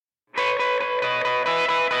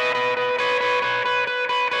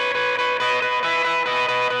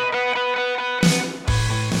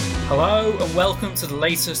and welcome to the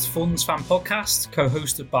latest Funds Fan podcast,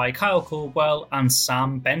 co-hosted by Kyle Caldwell and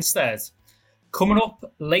Sam Benstead. Coming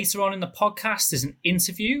up later on in the podcast is an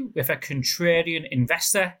interview with a contrarian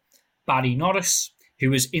investor, Barry Norris, who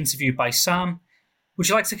was interviewed by Sam. Would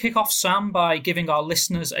you like to kick off, Sam, by giving our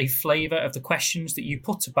listeners a flavour of the questions that you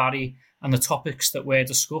put to Barry and the topics that were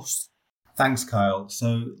discussed? Thanks, Kyle.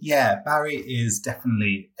 Barry is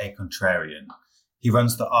definitely a contrarian. He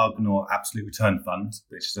runs the Argonaut Absolute Return fund,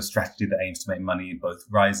 which is a strategy that aims to make money in both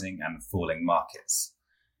rising and falling markets.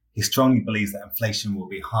 He strongly believes that inflation will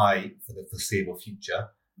be high for the foreseeable future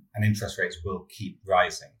and interest rates will keep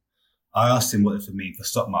rising. I asked him what it would mean for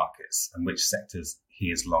stock markets and which sectors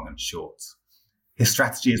he is long and short. His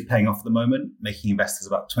strategy is paying off at the moment, making investors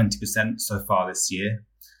about 20% so far this year.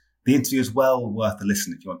 The interview is well worth a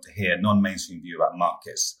listen if you want to hear a non-mainstream view about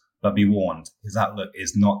markets, but be warned, his outlook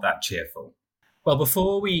is not that cheerful. Well,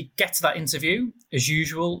 before we get to that interview, as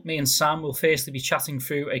usual, me and Sam will firstly be chatting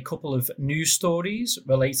through a couple of news stories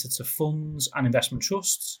related to funds and investment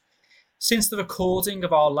trusts. Since the recording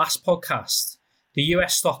of our last podcast, the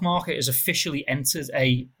US stock market has officially entered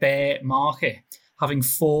a bear market, having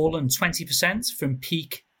fallen 20% from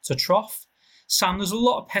peak to trough. Sam, there's a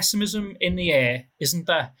lot of pessimism in the air, isn't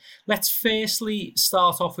there? Let's firstly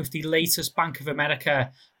start off with the latest Bank of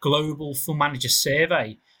America Global Fund Manager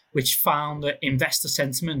Survey, which found that investor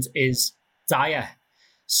sentiment is dire.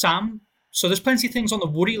 Sam, so there's plenty of things on the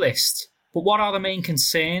worry list, but what are the main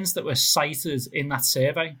concerns that were cited in that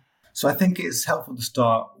survey? So I think it's helpful to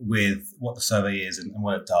start with what the survey is and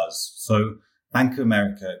what it does. So Bank of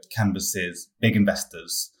America canvasses big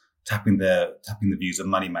investors, tapping the views of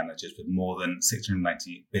money managers with more than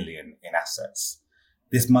 $690 billion in assets.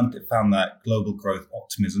 This month, it found that global growth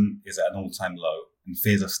optimism is at an all-time low and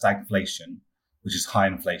fears of stagflation, which is high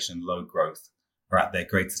inflation and low growth, are at their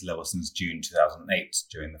greatest level since June 2008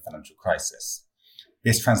 during the financial crisis.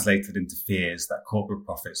 This translated into fears that corporate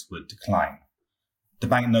profits would decline. The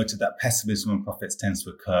bank noted that pessimism on profits tends to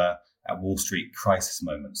occur at Wall Street crisis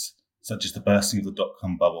moments, such as the bursting of the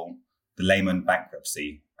dot-com bubble, the Lehman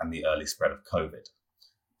bankruptcy, and the early spread of COVID.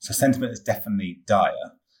 So sentiment is definitely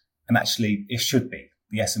dire, and actually it should be.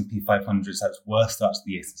 The S&P 500 has had its worst start to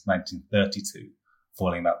the year since 1932,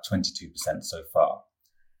 falling about 22% so far.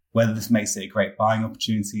 Whether this makes it a great buying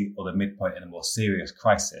opportunity or the midpoint in a more serious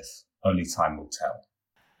crisis, only time will tell.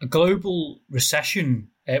 A global recession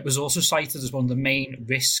was also cited as one of the main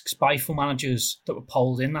risks by fund managers that were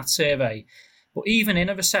polled in that survey. But even in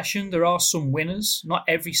a recession, there are some winners. Not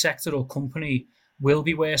every sector or company will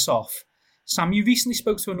be worse off. Sam, you recently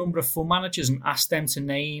spoke to a number of fund managers and asked them to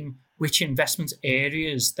name which investment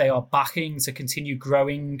areas they are backing to continue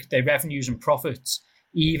growing their revenues and profits,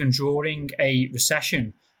 even during a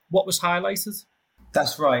recession. What was highlighted?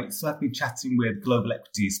 That's right. So I've been chatting with global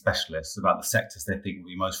equity specialists about the sectors they think will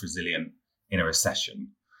be most resilient in a recession.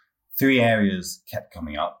 Three areas kept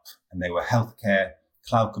coming up, and they were healthcare,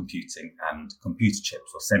 cloud computing, and computer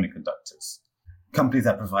chips or semiconductors. Companies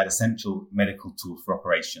that provide essential medical tools for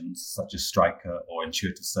operations, such as Stryker or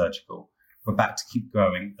Intuitive Surgical, were back to keep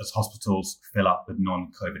growing as hospitals fill up with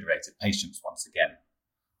non-COVID related patients once again.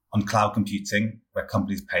 On cloud computing, where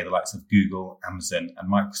companies pay the likes of Google, Amazon,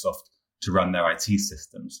 and Microsoft to run their IT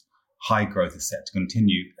systems, high growth is set to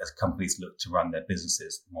continue as companies look to run their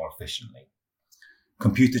businesses more efficiently.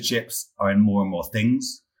 Computer chips are in more and more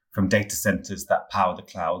things, from data centers that power the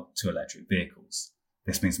cloud to electric vehicles.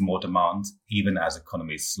 This means more demand, even as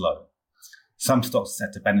economies slow. Some stocks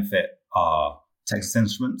set to benefit are Texas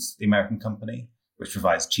Instruments, the American company, which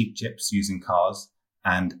provides cheap chips used in cars,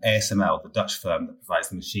 and ASML, the Dutch firm that provides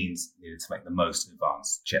the machines needed to make the most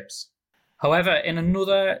advanced chips. However, in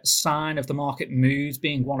another sign of the market mood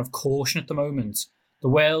being one of caution at the moment, the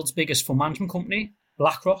world's biggest fund management company,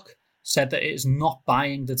 BlackRock, said that it is not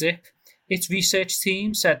buying the dip. Its research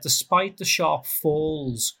team said despite the sharp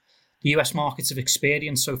falls the US markets have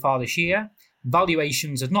experienced so far this year,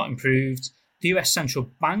 valuations have not improved, the US central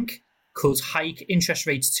bank could hike interest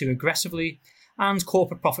rates too aggressively, and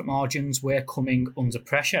corporate profit margins were coming under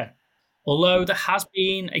pressure. Although there has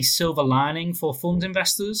been a silver lining for fund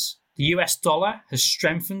investors, the US dollar has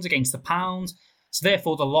strengthened against the pound, so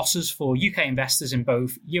therefore the losses for UK investors in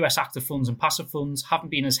both US active funds and passive funds haven't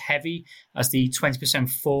been as heavy as the 20%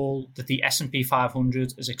 fall that the S&P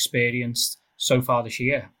 500 has experienced so far this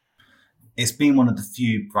year. It's been one of the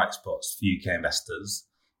few bright spots for UK investors.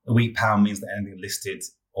 A weak pound means that anything listed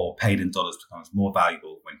or paid in dollars becomes more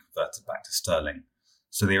valuable when converted back to sterling.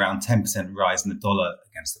 So the around 10% rise in the dollar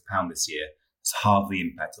against the pound this year has halved the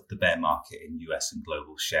impact of the bear market in US and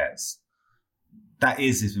global shares. That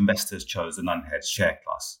is if investors chose an unhedged share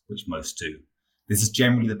class, which most do. This is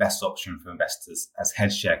generally the best option for investors as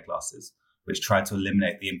hedge share classes, which try to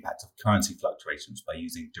eliminate the impact of currency fluctuations by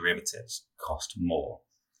using derivatives cost more.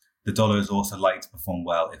 The dollar is also likely to perform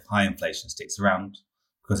well if high inflation sticks around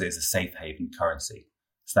because it is a safe haven currency.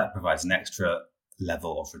 So that provides an extra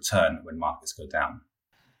level of return when markets go down.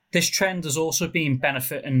 This trend has also been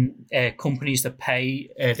benefiting companies that pay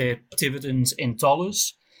their dividends in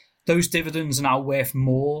dollars. Those dividends are now worth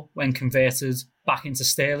more when converted back into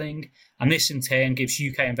sterling, and this in turn gives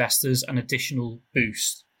UK investors an additional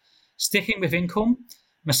boost. Sticking with income,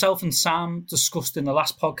 myself and Sam discussed in the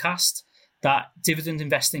last podcast that dividend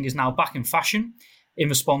investing is now back in fashion in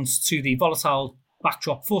response to the volatile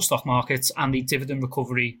backdrop for stock markets and the dividend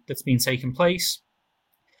recovery that's been taking place.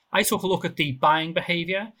 I took a look at the buying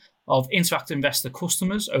behaviour of Interactive Investor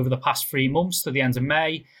customers over the past 3 months to the end of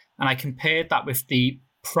May, and I compared that with the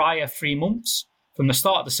prior 3 months from the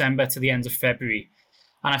start of December to the end of February.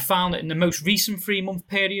 And I found that in the most recent 3-month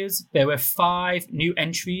period, there were 5 new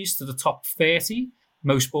entries to the top 30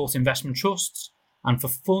 most bought investment trusts. And for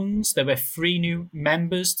funds, there were 3 new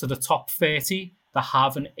members to the top 30 that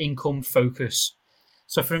have an income focus.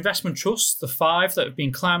 So for investment trusts, the 5 that have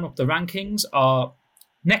been climbing up the rankings are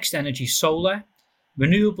Next Energy Solar,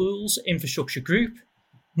 Renewables Infrastructure Group,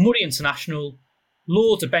 Murray International,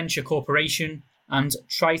 Law Debenture Corporation, and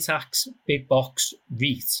Tritax Big Box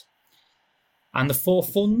REIT. And the 4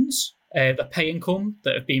 funds that pay income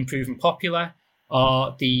that have been proven popular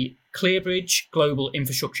are the Clearbridge Global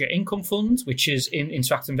Infrastructure Income Fund, which is in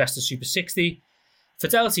Interactive Investor Super 60,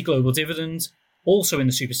 Fidelity Global Dividend, also in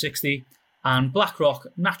the Super 60, and BlackRock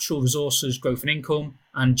Natural Resources Growth and Income,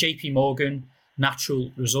 and JP Morgan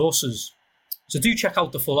Natural Resources. So do check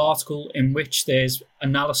out the full article in which there's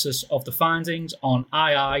analysis of the findings on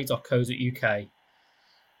ii.co.uk.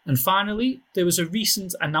 And finally, there was a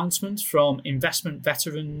recent announcement from investment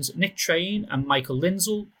veterans Nick Train and Michael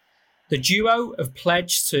Lindsell. The duo have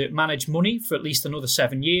pledged to manage money for at least another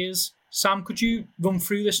 7 years. Sam, could you run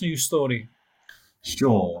through this news story?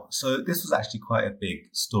 Sure. So this was actually quite a big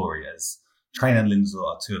story, as Train and Lindsell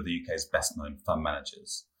are 2 of the UK's best-known fund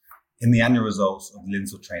managers. In the annual results of the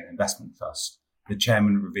Lindsell Train Investment Trust, the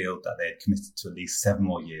chairman revealed that they had committed to at least 7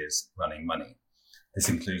 more years running money. This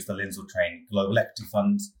includes the Lindsell Train Global Equity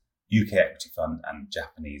Fund, UK Equity Fund, and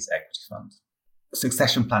Japanese Equity Fund.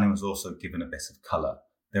 Succession planning was also given a bit of colour.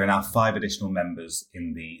 There are now 5 additional members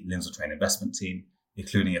in the Lindsell Train investment team,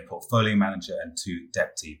 including a portfolio manager and 2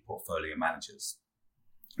 deputy portfolio managers.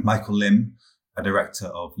 Michael Lim, a director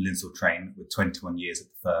of Lindsell Train with 21 years at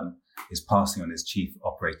the firm, is passing on his chief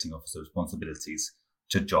operating officer responsibilities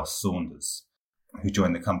to Josh Saunders, who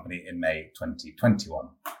joined the company in May 2021.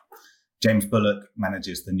 James Bullock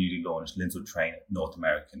manages the newly launched Lindsell Train North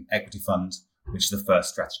American Equity Fund, which is the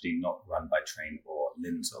first strategy not run by Train or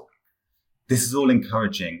Lindsell. This is all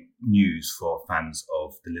encouraging news for fans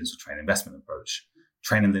of the Lindsell Train investment approach.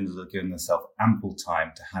 Train and Lindsell have given themselves ample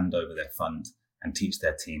time to hand over their fund and teach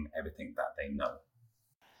their team everything that they know.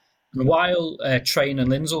 And while Train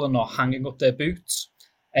and Lindsell are not hanging up their boots,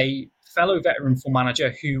 a fellow veteran fund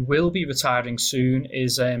manager who will be retiring soon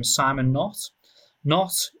is Simon Knott.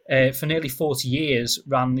 Knott, for nearly 40 years,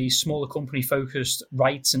 ran the smaller company-focused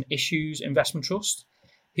Rights and Issues Investment Trust.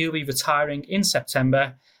 He'll be retiring in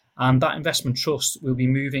September, and that investment trust will be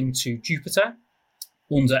moving to Jupiter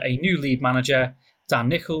under a new lead manager, Dan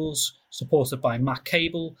Nichols, supported by Matt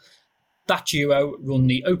Cable. That duo run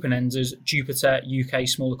the open-ended Jupiter UK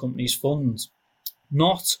Smaller Companies Fund.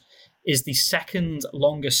 Knott is the second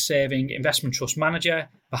longest-serving investment trust manager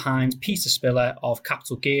behind Peter Spiller of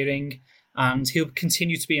Capital Gearing, and he'll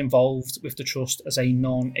continue to be involved with the trust as a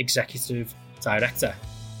non-executive director.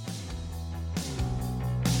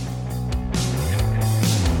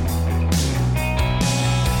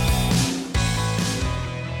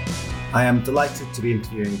 I am delighted to be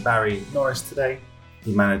interviewing Barry Norris today.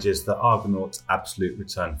 He manages the Argonaut Absolute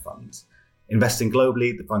Return Fund. Investing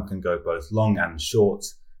globally, the fund can go both long and short,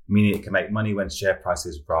 meaning it can make money when share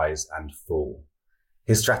prices rise and fall.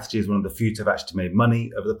 His strategy is one of the few to have actually made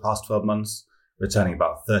money over the past 12 months, returning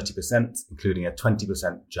about 30%, including a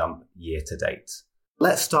 20% jump year to date.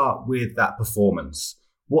 Let's start with that performance.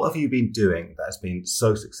 What have you been doing that has been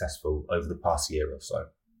so successful over the past year or so?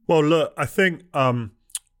 Well, look, I think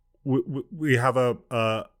we have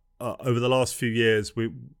over the last few years,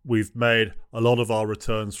 we've made a lot of our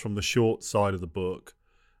returns from the short side of the book,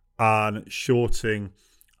 and shorting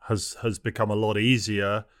has become a lot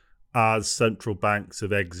easier as central banks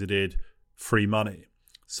have exited free money.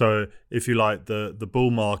 So if you like, the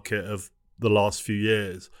bull market of the last few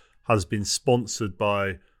years has been sponsored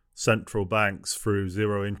by central banks through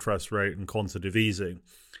zero interest rate and quantitative easing.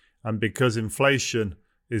 And because inflation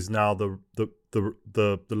is now the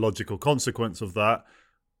logical consequence of that,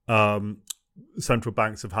 central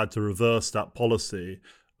banks have had to reverse that policy,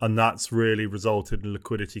 and that's really resulted in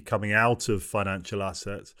liquidity coming out of financial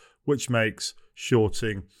assets, which makes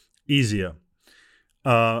shorting easier.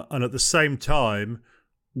 And at the same time,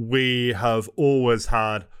 we have always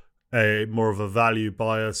had a more of a value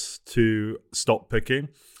bias to stock picking,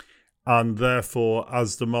 and therefore,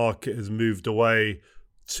 as the market has moved away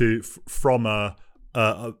from a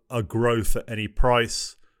growth at any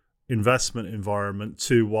price investment environment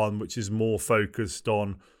to one which is more focused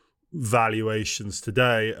on valuations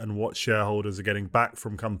today and what shareholders are getting back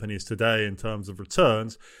from companies today in terms of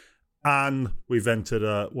returns. And we've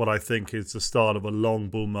entered what I think is the start of a long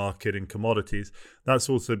bull market in commodities. That's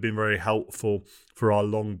also been very helpful for our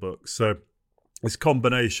long book. So this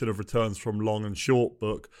combination of returns from long and short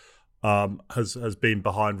book has been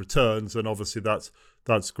behind returns, and obviously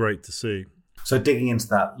that's great to see. So digging into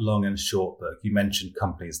that long and short book, you mentioned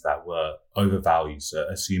companies that were overvalued. So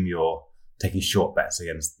assume you're taking short bets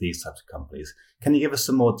against these types of companies. Can you give us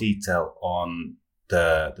some more detail on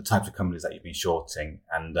the types of companies that you've been shorting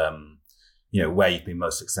and where you've been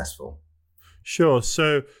most successful? Sure.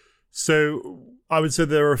 So I would say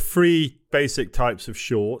there are three basic types of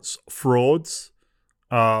shorts: frauds,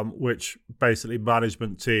 which basically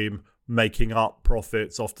management team making up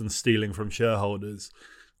profits, often stealing from shareholders.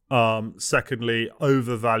 Secondly,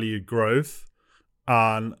 overvalued growth,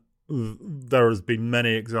 and there has been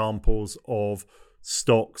many examples of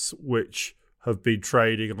stocks which have been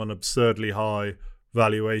trading on absurdly high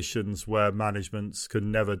valuations where managements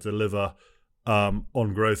can never deliver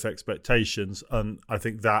on growth expectations. And I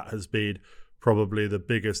think that has been probably the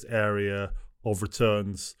biggest area of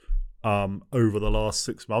returns over the last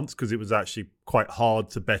 6 months, because it was actually quite hard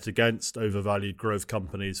to bet against overvalued growth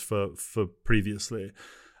companies for previously.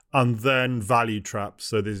 And then value traps.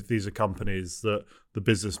 So these are companies that the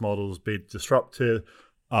business model's been disrupted.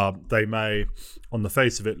 They may, on the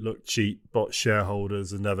face of it, look cheap, but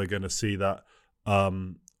shareholders are never going to see that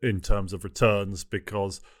in terms of returns,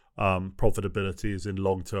 because profitability is in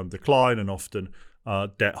long-term decline, and often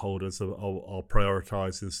debt holders are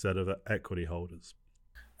prioritized instead of equity holders.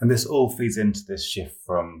 And this all feeds into this shift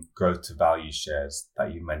from growth to value shares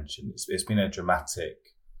that you mentioned. It's been a dramatic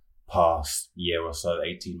past year or so,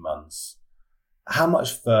 18 months. How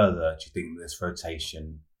much further do you think this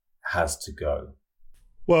rotation has to go?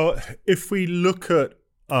 Well, if we look at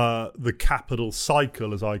the capital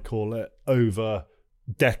cycle, as I call it, over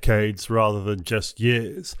decades rather than just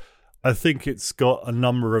years, I think it's got a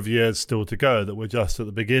number of years still to go, that we're just at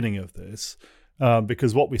the beginning of this.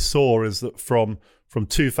 Because what we saw is that from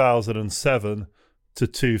 2007 to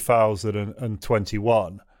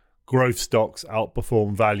 2021, growth stocks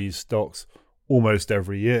outperformed value stocks almost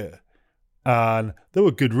every year. And there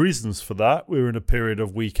were good reasons for that. We were in a period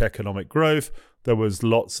of weak economic growth. There was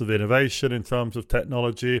lots of innovation in terms of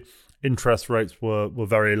technology. Interest rates were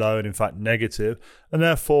very low and in fact negative. And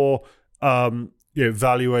therefore,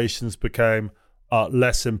 valuations became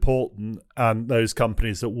less important, and those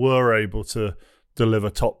companies that were able to deliver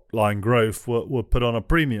top-line growth were put on a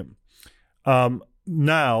premium.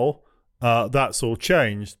 Now, that's all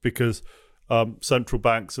changed because central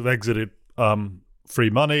banks have exited free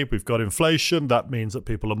money. We've got inflation. That means that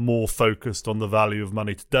people are more focused on the value of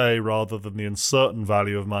money today rather than the uncertain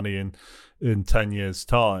value of money in 10 years'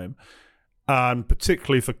 time. And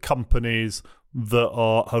particularly for companies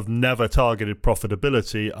that have never targeted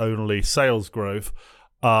profitability, only sales growth,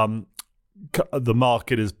 the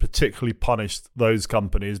market has particularly punished those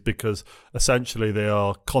companies because essentially they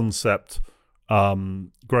are concept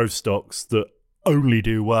growth stocks that only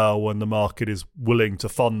do well when the market is willing to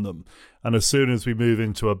fund them. And as soon as we move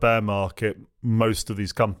into a bear market, most of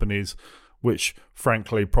these companies, which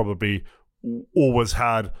frankly probably always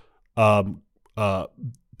had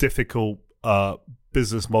difficult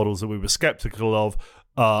business models that we were skeptical of,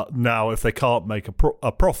 now if they can't make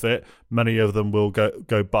a profit, many of them will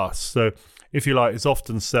go bust. So if you like, it's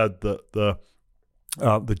often said that the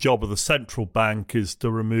job of the central bank is to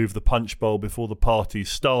remove the punch bowl before the party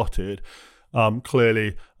started.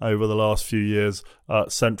 Clearly, over the last few years,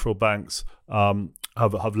 central banks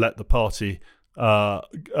have let the party,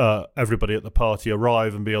 everybody at the party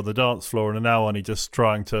arrive and be on the dance floor, and are now only just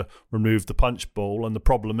trying to remove the punch bowl. And the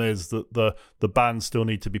problem is that the bands still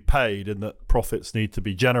need to be paid, and that profits need to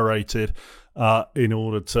be generated in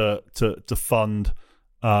order to fund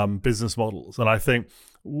business models. And I think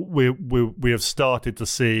we have started to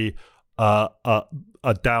see a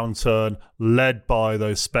downturn led by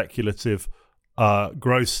those speculative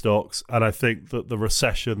growth stocks, and I think that the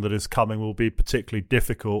recession that is coming will be particularly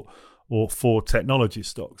difficult for technology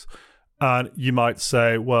stocks. And you might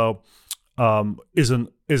say, well,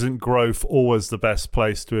 isn't growth always the best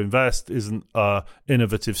place to invest? Isn't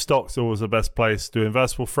innovative stocks always the best place to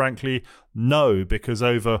invest? Well, frankly, no, because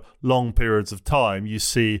over long periods of time, you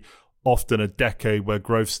see often a decade where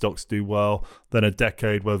growth stocks do well, then a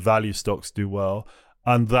decade where value stocks do well.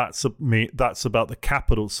 And that's about the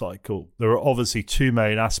capital cycle. There are obviously two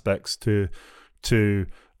main aspects to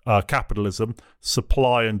capitalism: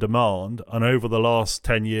 supply and demand. And over the last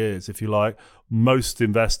 10 years, if you like, most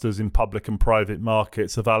investors in public and private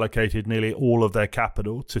markets have allocated nearly all of their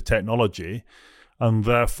capital to technology. And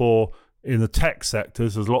therefore, in the tech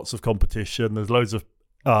sectors, there's lots of competition. There's loads of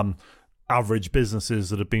average businesses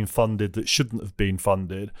that have been funded that shouldn't have been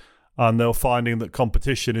funded. And they're finding that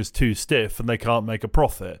competition is too stiff and they can't make a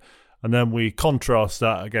profit. And then we contrast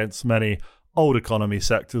that against many old economy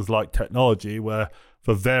sectors like technology, where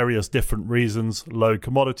for various different reasons, low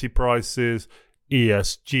commodity prices,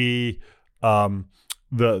 ESG,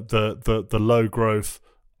 the low growth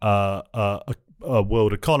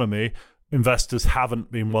world economy, investors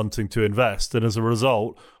haven't been wanting to invest. And as a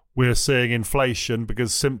result, we're seeing inflation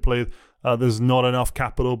because simply there's not enough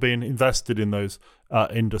capital being invested in those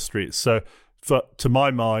industries. So to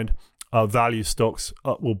my mind, value stocks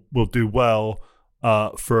will do well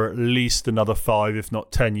for at least another 5, if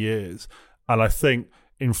not 10 years. And I think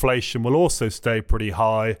inflation will also stay pretty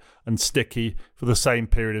high and sticky for the same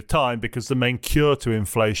period of time, because the main cure to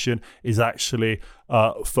inflation is actually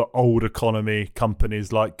for old economy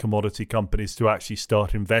companies like commodity companies to actually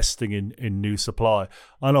start investing in new supply.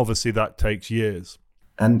 And obviously that takes years.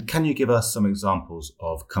 And can you give us some examples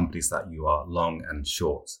of companies that you are long and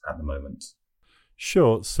short at the moment?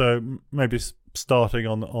 Sure. So maybe starting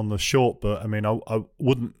on the short, but I mean, I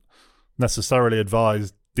wouldn't necessarily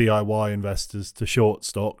advise DIY investors to short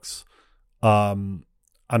stocks. And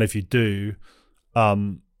if you do,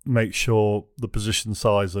 make sure the position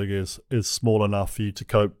sizing is small enough for you to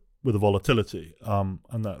cope with the volatility. And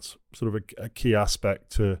that's sort of a key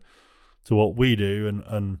aspect to what we do.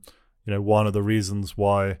 And you know, one of the reasons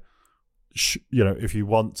why, if you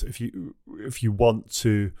want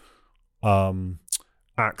to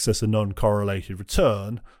access a non-correlated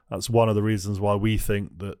return, that's one of the reasons why we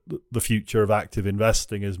think that the future of active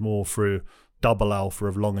investing is more through double alpha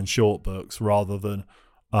of long and short books rather than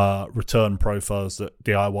return profiles that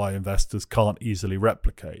DIY investors can't easily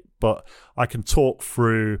replicate. But I can talk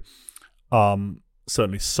through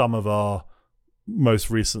certainly some of our most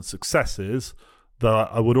recent successes. Though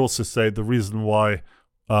I would also say the reason why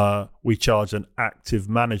we charge an active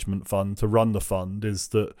management fund to run the fund is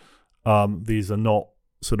that these are not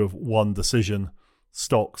sort of one decision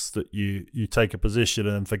stocks that you take a position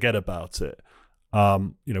and then forget about it.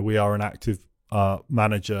 We are an active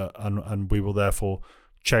manager, and we will therefore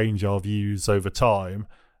change our views over time.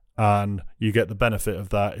 And you get the benefit of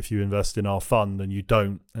that if you invest in our fund, and you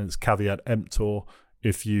don't. And it's caveat emptor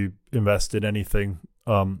if you invest in anything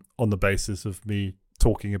on the basis of me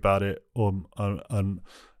talking about it or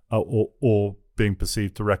being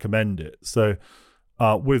perceived to recommend it. So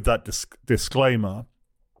with that disclaimer,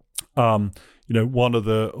 one of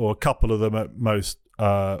a couple of the most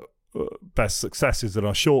best successes in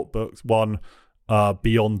our short books, one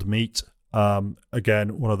Beyond Meat,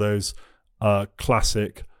 again, one of those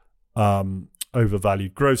classic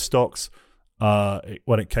overvalued growth stocks.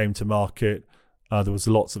 When it came to market, there was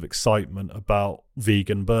lots of excitement about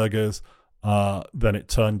vegan burgers. Then it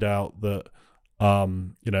turned out that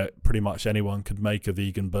pretty much anyone could make a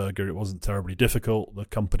vegan burger. It wasn't terribly difficult. The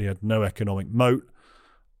company had no economic moat.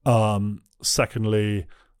 Secondly,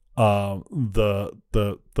 the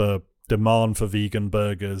demand for vegan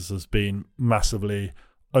burgers has been massively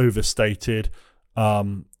overstated.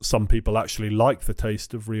 Some people actually like the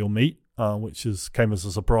taste of real meat, which came as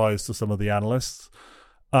a surprise to some of the analysts.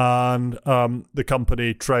 And the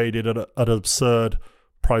company traded at an absurd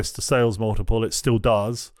price to sales multiple. It still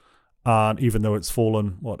does, and even though it's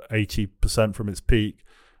fallen 80% from its peak,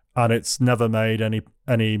 and it's never made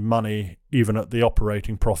any money even at the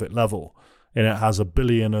operating profit level, and it has $1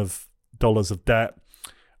 billion of debt,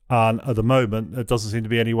 and at the moment there doesn't seem to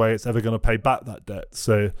be any way it's ever going to pay back that debt.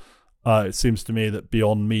 So it seems to me that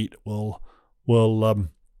Beyond Meat will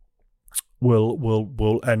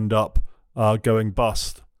end up going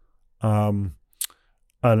bust. And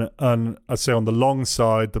I'd say on the long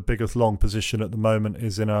side, the biggest long position at the moment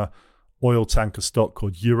is in a oil tanker stock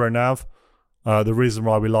called Euronav. The reason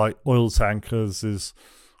why we like oil tankers is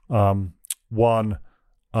one,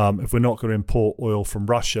 if we're not going to import oil from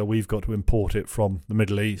Russia, we've got to import it from the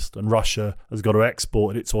Middle East, and Russia has got to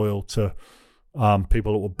export its oil to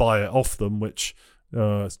people that will buy it off them, which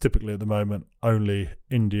is typically at the moment only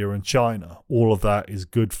India and China. All of that is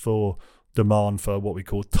good for demand for what we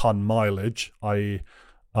call ton mileage, i.e.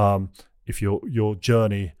 If your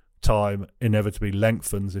journey time inevitably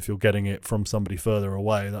lengthens if you're getting it from somebody further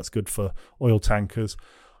away, that's good for oil tankers.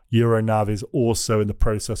 Euronav is also in the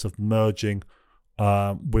process of merging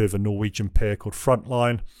with a Norwegian peer called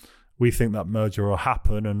Frontline. We think that merger will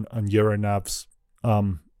happen, and Euronav's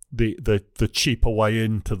the cheaper way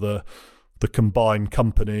into the combined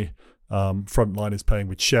company. Frontline is paying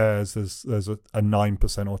with shares. There's a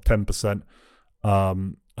 9% or 10%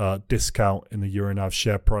 discount in the Euronav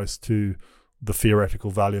share price to the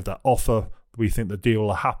theoretical value of that offer. We think the deal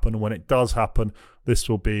will happen. When it does happen, this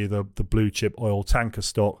will be the blue chip oil tanker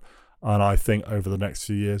stock. And I think over the next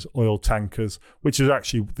few years, oil tankers, which is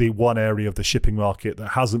actually the one area of the shipping market that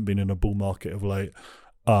hasn't been in a bull market of late,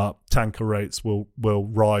 tanker rates will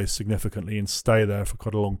rise significantly and stay there for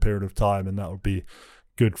quite a long period of time. And that would be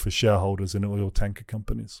good for shareholders in oil tanker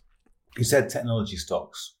companies. You said technology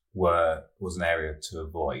stocks was an area to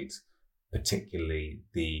avoid, particularly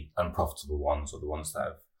the unprofitable ones, or the ones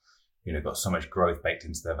that have got so much growth baked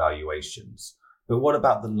into their valuations. But what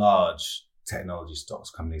about the large technology stocks,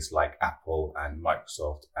 companies like Apple and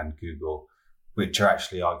Microsoft and Google, which are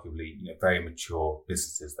actually arguably very mature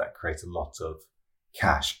businesses that create a lot of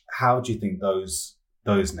cash? How do you think those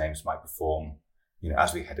names might perform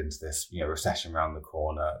as we head into this recession around the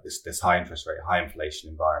corner, this high interest rate, high inflation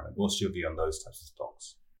environment? What's your view on those types of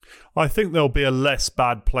stocks? I think there'll be a less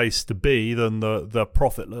bad place to be than the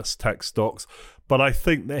profitless tech stocks, but I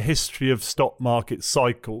think the history of stock market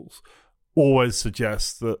cycles always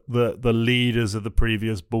suggests that the leaders of the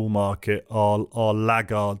previous bull market are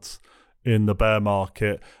laggards in the bear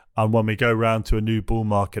market, and when we go round to a new bull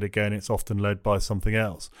market again, it's often led by something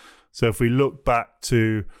else. So if we look back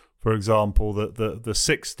to, for example, the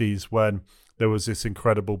 60s, when there was this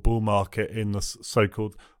incredible bull market in the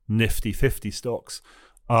so-called Nifty 50 stocks,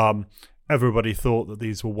 everybody thought that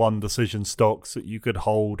these were one decision stocks that you could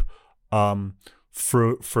hold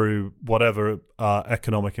through whatever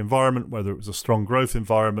economic environment, whether it was a strong growth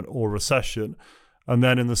environment or recession. And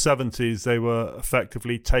then in the 70s, they were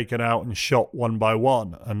effectively taken out and shot one by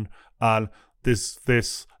one. And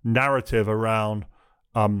this narrative around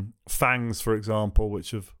FANGs, for example,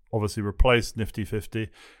 which have obviously replaced Nifty 50,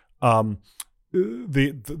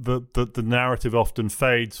 the narrative often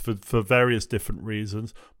fades for various different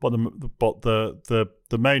reasons, but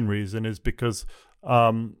the main reason is because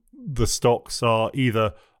the stocks are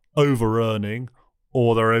either over-earning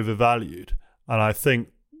or they're overvalued. And I think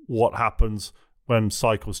what happens when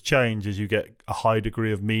cycles change is you get a high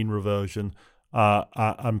degree of mean reversion,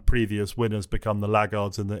 and previous winners become the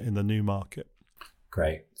laggards in the new market.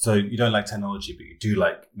 Great. So you don't like technology, but you do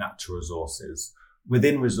like natural resources.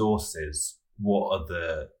 Within resources, what are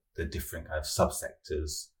the different kind of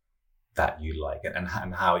subsectors that you like, and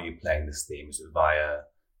how are you playing this theme? Is it via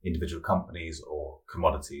individual companies or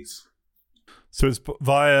commodities? So it's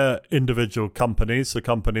via individual companies, so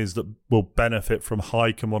companies that will benefit from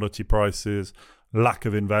high commodity prices, lack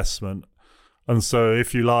of investment. And so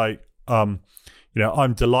if you like, I'm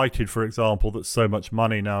delighted, for example, that so much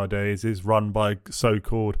money nowadays is run by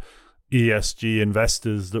so-called ESG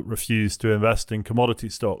investors that refuse to invest in commodity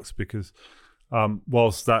stocks, because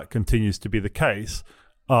whilst that continues to be the case,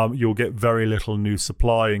 you'll get very little new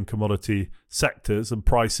supply in commodity sectors, and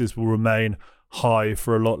prices will remain high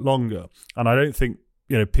for a lot longer. And I don't think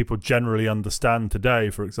people generally understand today,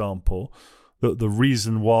 for example, that the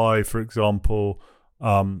reason why, for example,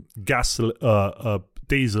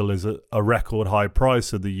 diesel is a record high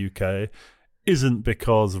price in the UK isn't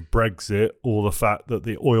because of Brexit or the fact that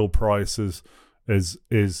the oil price is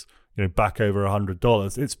back over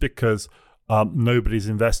 $100. It's because nobody's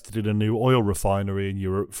invested in a new oil refinery in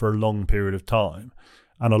Europe for a long period of time.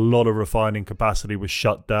 And a lot of refining capacity was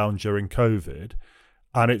shut down during COVID.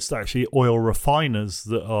 And it's actually oil refiners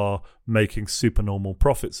that are making supernormal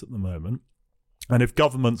profits at the moment. And if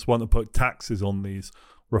governments want to put taxes on these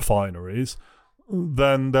refineries,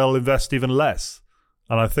 then they'll invest even less.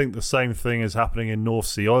 And I think the same thing is happening in North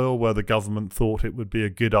Sea oil, where the government thought it would be a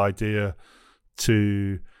good idea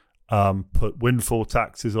to put windfall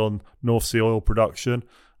taxes on North Sea oil production.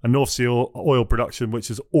 And North Sea oil production,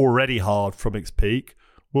 which is already hard from its peak,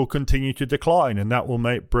 will continue to decline. And that will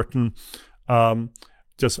make Britain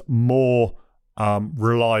just more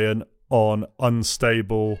reliant on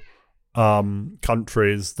unstable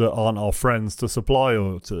countries that aren't our friends to supply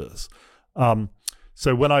oil to us.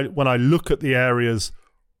 So when I look at the areas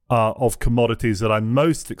of commodities that I'm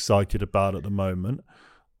most excited about at the moment.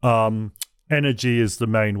 Energy is the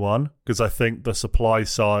main one, because I think the supply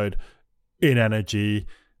side in energy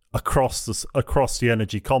across the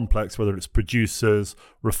energy complex, whether it's producers,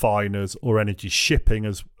 refiners, or energy shipping,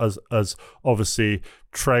 as obviously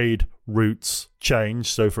trade routes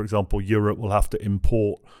change. So, for example, Europe will have to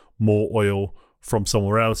import more oil from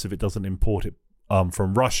somewhere else if it doesn't import it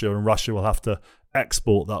from Russia, and Russia will have to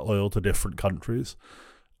export that oil to different countries.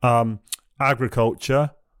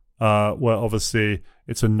 Agriculture, where obviously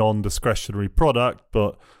it's a non-discretionary product,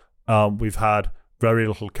 but we've had very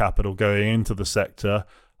little capital going into the sector.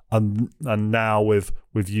 And now with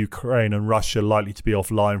Ukraine and Russia likely to be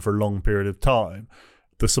offline for a long period of time,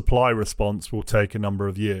 the supply response will take a number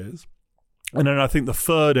of years. And then I think the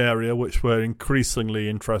third area, which we're increasingly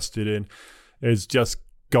interested in, is just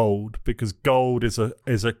gold, because gold is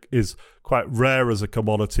quite rare as a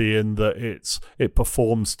commodity in that it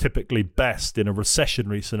performs typically best in a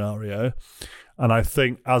recessionary scenario. And I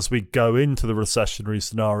think as we go into the recessionary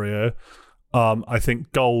scenario, I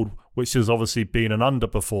think gold, which has obviously been an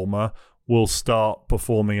underperformer, will start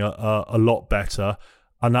performing a lot better.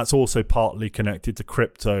 And that's also partly connected to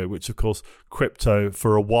crypto, which of course crypto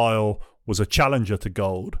for a while was a challenger to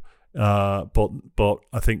gold. But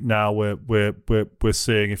I think now we're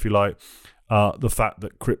seeing, if you like, the fact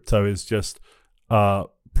that crypto is just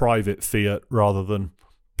private fiat rather than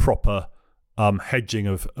proper hedging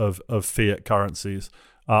of fiat currencies.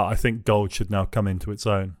 I think gold should now come into its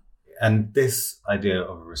own. And this idea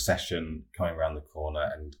of a recession coming around the corner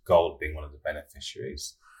and gold being one of the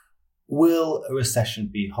beneficiaries, will a recession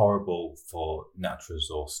be horrible for natural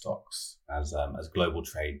resource stocks as global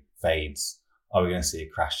trade fades? Are we going to see a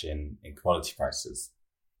crash in commodity prices?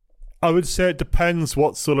 I would say it depends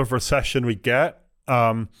what sort of recession we get.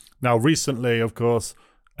 Now, recently, of course,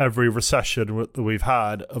 every recession that we've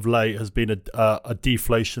had of late has been a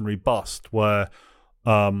deflationary bust, where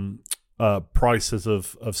prices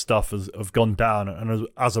of stuff have gone down, and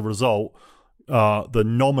as a result, the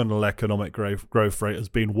nominal economic growth rate has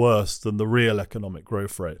been worse than the real economic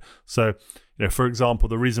growth rate. So, for example,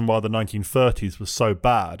 the reason why the 1930s was so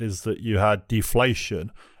bad is that you had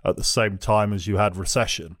deflation at the same time as you had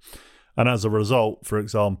recession, and as a result, for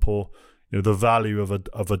example, the value of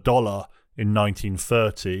a dollar in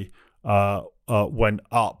 1930 went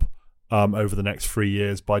up over the next 3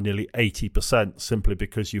 years by nearly 80%, simply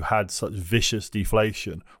because you had such vicious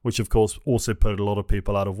deflation, which of course also put a lot of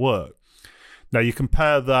people out of work. Now, you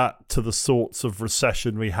compare that to the sorts of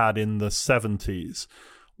recession we had in the 70s,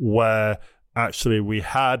 where actually we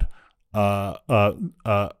had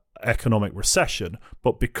economic recession,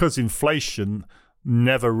 but because inflation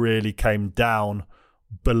never really came down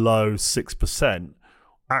below 6%,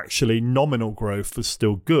 actually nominal growth was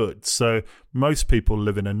still good. So most people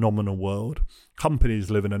live in a nominal world. Companies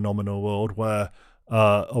live in a nominal world where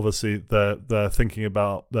obviously they're thinking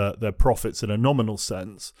about their profits in a nominal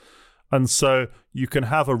sense. And so you can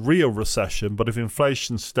have a real recession, but if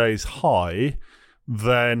inflation stays high,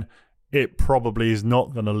 then it probably is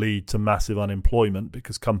not going to lead to massive unemployment,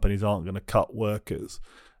 because companies aren't going to cut workers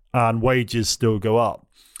and wages still go up.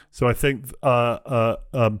 So I think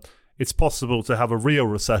it's possible to have a real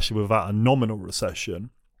recession without a nominal recession.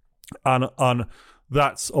 And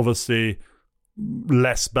that's obviously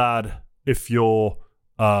less bad if you're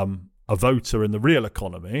a voter in the real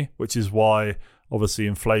economy, which is why obviously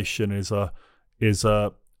inflation is a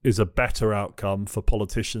better outcome for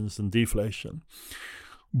politicians than deflation.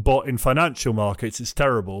 But in financial markets, it's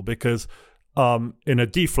terrible, because in a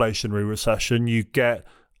deflationary recession, you get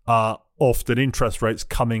often interest rates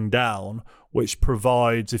coming down, which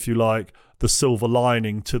provides, if you like, the silver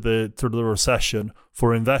lining to the recession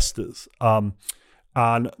for investors. And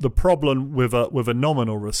the problem with a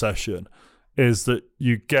nominal recession is that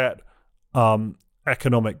you get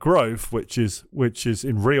economic growth, which is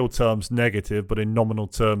in real terms negative, but in nominal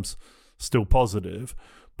terms still positive.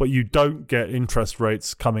 But you don't get interest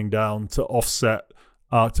rates coming down to offset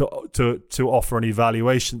to offer any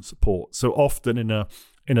valuation support. So often in a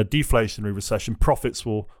deflationary recession, profits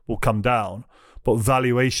will come down, but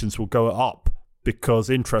valuations will go up because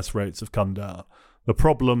interest rates have come down. The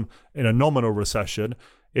problem in a nominal recession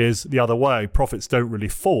is the other way. Profits don't really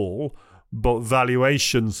fall, but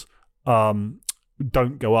valuations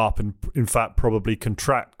don't go up, and in fact probably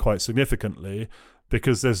contract quite significantly,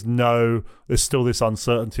 because there's still this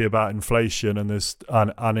uncertainty about inflation,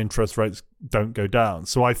 and interest rates don't go down.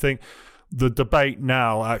 So I think the debate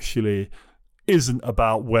now actually isn't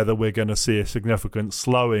about whether we're going to see a significant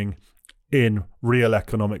slowing in real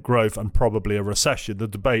economic growth and probably a recession. The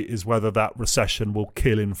debate is whether that recession will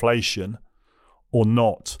kill inflation or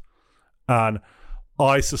not. And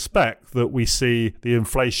I suspect that we see the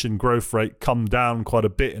inflation growth rate come down quite a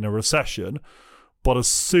bit in a recession. But as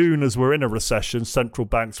soon as we're in a recession, central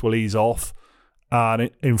banks will ease off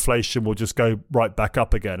and inflation will just go right back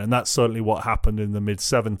up again. And that's certainly what happened in the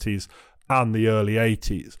mid-70s and the early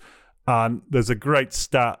 80s. And there's a great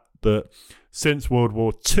stat that since World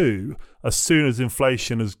War II, as soon as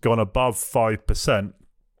inflation has gone above 5%,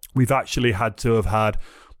 we've actually had to have had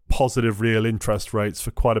positive real interest rates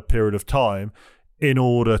for quite a period of time in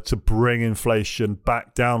order to bring inflation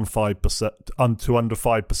back down 5% to under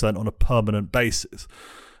 5% on a permanent basis.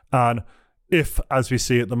 And if, as we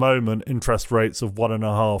see at the moment, interest rates of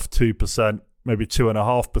 1.5%, 2%, maybe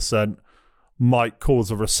 2.5% might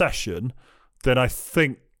cause a recession, then I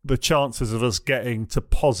think the chances of us getting to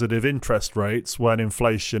positive interest rates when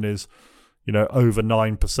inflation is, over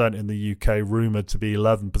 9% in the UK, rumoured to be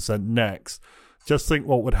 11% next. Just think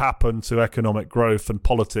what would happen to economic growth and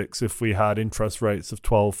politics if we had interest rates of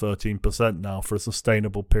 12, 13% now for a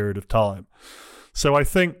sustainable period of time. So I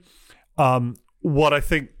think what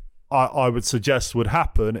I would suggest would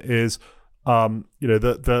happen is,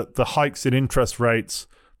 the hikes in interest rates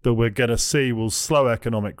that we're going to see will slow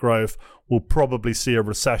economic growth. We'll probably see a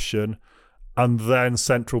recession, and then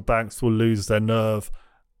central banks will lose their nerve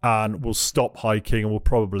and will stop hiking and will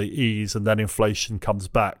probably ease, and then inflation comes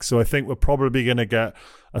back. So I think we're probably going to get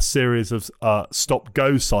a series of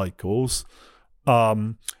stop-go cycles.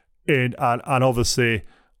 And obviously,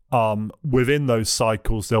 within those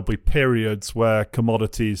cycles, there'll be periods where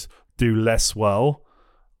commodities do less well,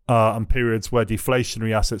 and periods where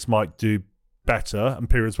deflationary assets might do better, and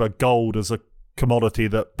periods where gold is a commodity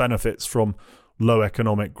that benefits from low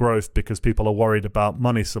economic growth because people are worried about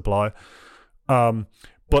money supply.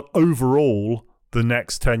 But overall, the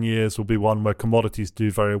next 10 years will be one where commodities do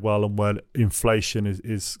very well and where inflation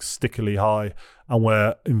is stickily high and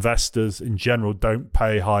where investors in general don't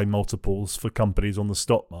pay high multiples for companies on the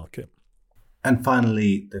stock market. And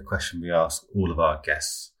finally, the question we ask all of our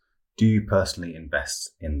guests: do you personally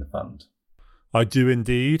invest in the fund? I do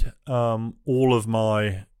indeed. All of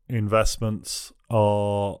my investments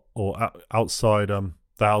are, or outside the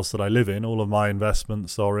house that I live in, all of my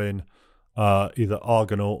investments are in either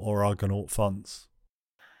Argonaut or Argonaut funds.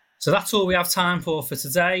 So that's all we have time for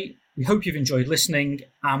today. We hope you've enjoyed listening,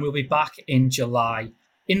 and we'll be back in July.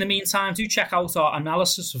 In the meantime, do check out our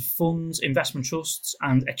analysis of funds, investment trusts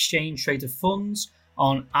and exchange traded funds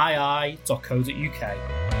on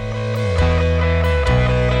ii.co.uk.